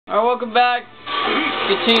Alright, welcome back.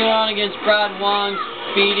 Continue on against Brad Wong's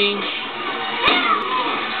beating.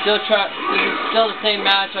 This is still the same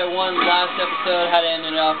match I won last episode. Had to end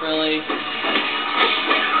it off really.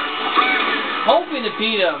 Hoping to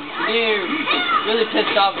beat him. Dude, really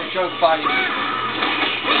pissed off with drunk fighting.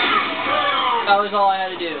 That was all I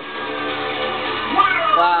had to do.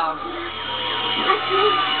 Wow.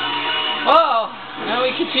 Oh, now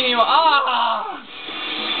we continue.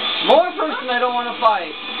 More person I don't want to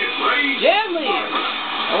fight. Janley!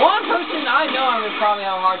 The one person I know I'm going to probably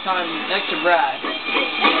have a hard time next to Brad.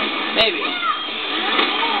 Maybe.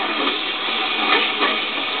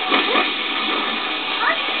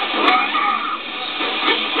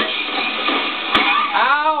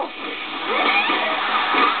 Ow!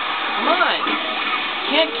 Come on.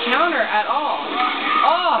 Can't counter at all.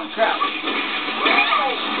 Oh, crap.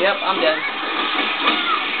 Yep, I'm dead.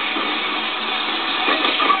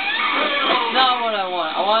 That's not what I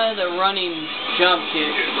want. I wanted the running jump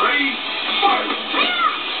kick.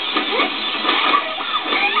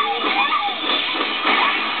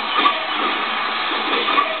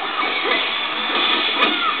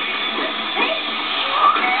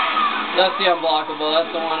 That's the unblockable.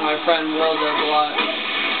 That's the one my friend Will does a lot.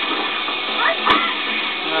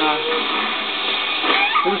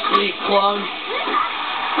 Bruce Lee clone.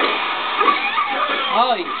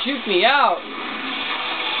 Oh, he juked me out.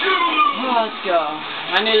 Oh, let's go.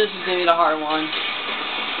 I knew this was going to be the hard one.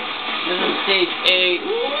 This is stage 8.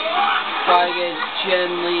 Fight against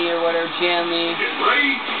Janley or whatever, Janley.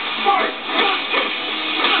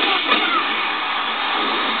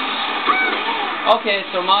 Okay,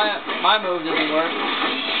 so my move doesn't work.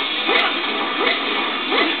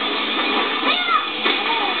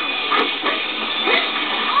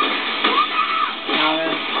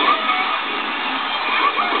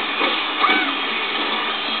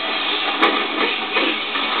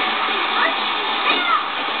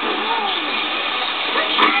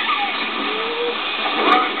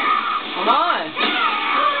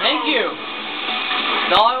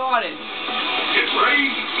 That's all I wanted. Get ready,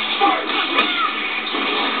 fight!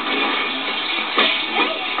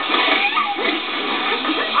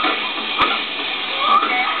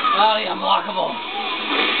 Oh, the unblockable.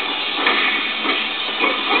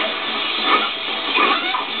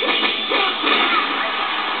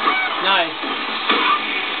 Nice.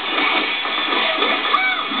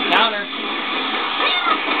 Counter.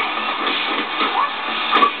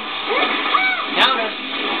 Counter.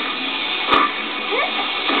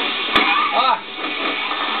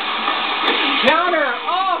 Counter!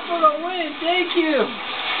 Oh, for the win! Thank you!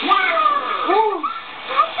 Woo.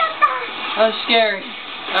 That was scary.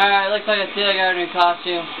 Alright, looks like I got a new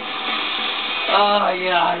costume. Oh my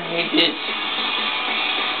god, I hate this.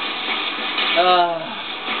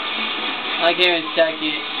 I can't even stack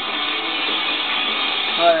it.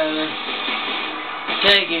 Whatever.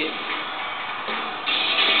 Take it.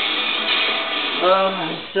 Oh,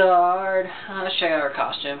 it's so hard. Let's check out our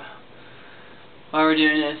costume while we're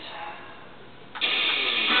doing this.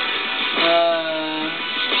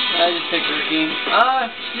 I just picked Rookie.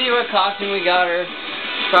 See what costume we got her.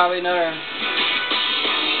 Probably another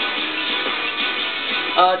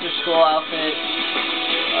it's her school outfit.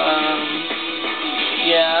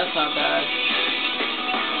 Yeah, that's not bad.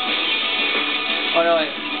 Oh no,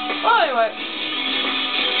 wait. Oh, anyway.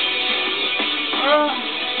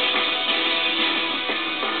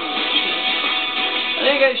 I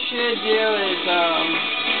think I should do is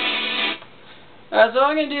so what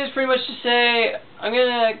I'm going to do is pretty much to say, I'm going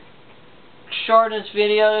to shorten this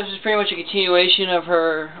video. This is pretty much a continuation of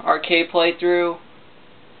her arcade playthrough.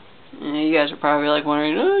 And you guys are probably like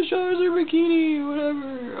wondering, oh, show us her bikini,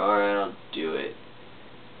 whatever. Alright, I'll do it.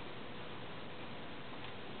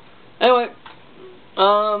 Anyway,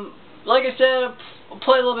 like I said, I'll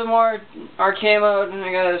play a little bit more arcade mode, and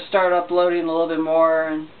I got to start uploading a little bit more,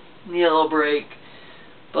 and need a little break.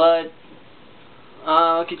 But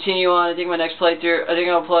I'll continue on. I think my next playthrough, I think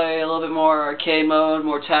I'll play a little bit more arcade mode,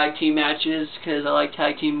 more tag team matches, because I like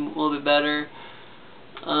tag team a little bit better.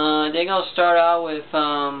 I think I'll start out with,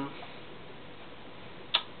 I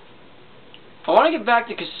want to get back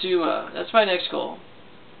to Kasuma. That's my next goal.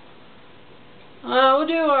 We'll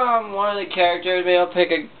do one of the characters. Maybe I'll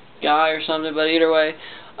pick a guy or something, but either way.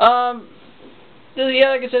 Yeah,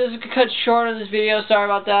 like I said, this is cut short of this video. Sorry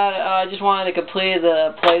about that. I just wanted to complete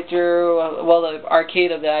the playthrough, well, the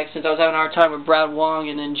arcade of that, since I was having a hard time with Brad Wong,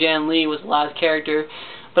 and then Janley was the last character.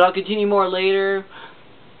 But I'll continue more later,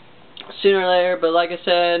 sooner or later. But like I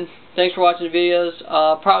said, thanks for watching the videos.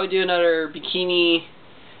 I'll probably do another bikini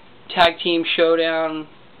tag team showdown.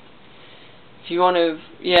 If you want to,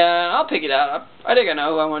 yeah, I'll pick it out. I think I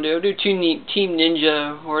know who I want to do. I'll do Team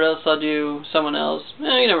Ninja, or else I'll do someone else.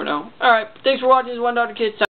 You never know. Alright, thanks for watching. This is One Dr. Kid.